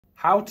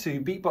How to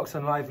beatbox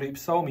and live loop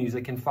soul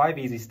music in 5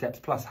 easy steps,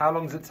 plus how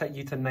long does it take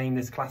you to name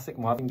this classic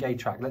Marvin Gaye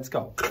track? Let's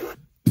go.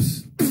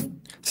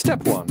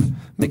 Step 1.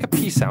 Make a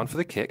P sound for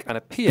the kick and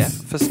a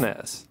PF for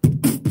snares.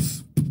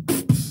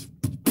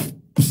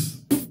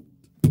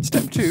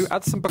 Step 2.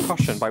 Add some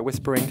percussion by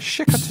whispering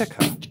shika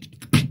ticka.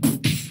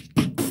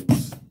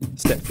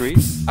 Step 3.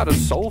 Add a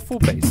soulful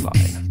bass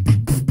line.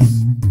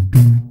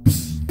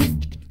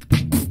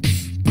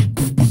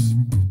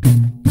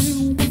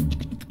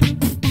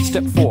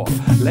 Step 4.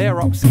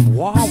 Layer up some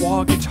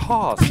wah-wah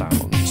guitar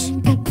sounds.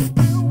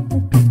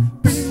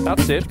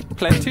 That's it.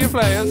 Plenty of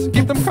layers.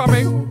 Keep them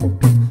coming.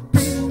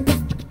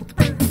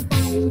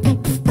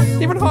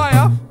 Even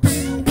higher.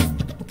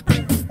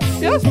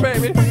 Yes,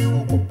 baby.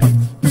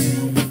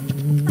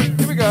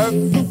 Here we go.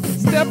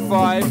 Step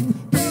 5.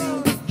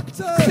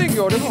 Sing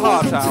your little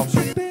heart out.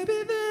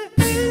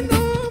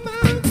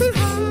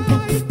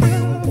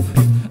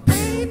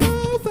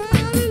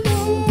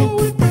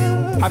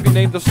 Have you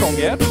named the song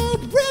yet?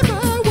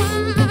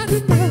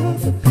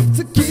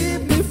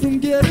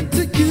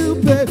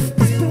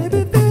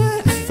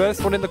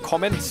 First one in the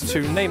comments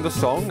to name the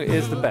song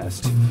is the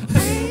best.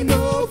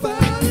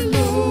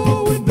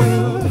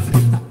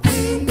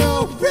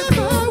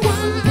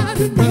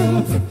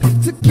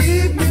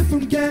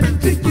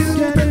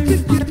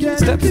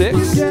 Step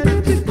 6.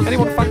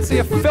 Anyone fancy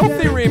a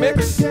filthy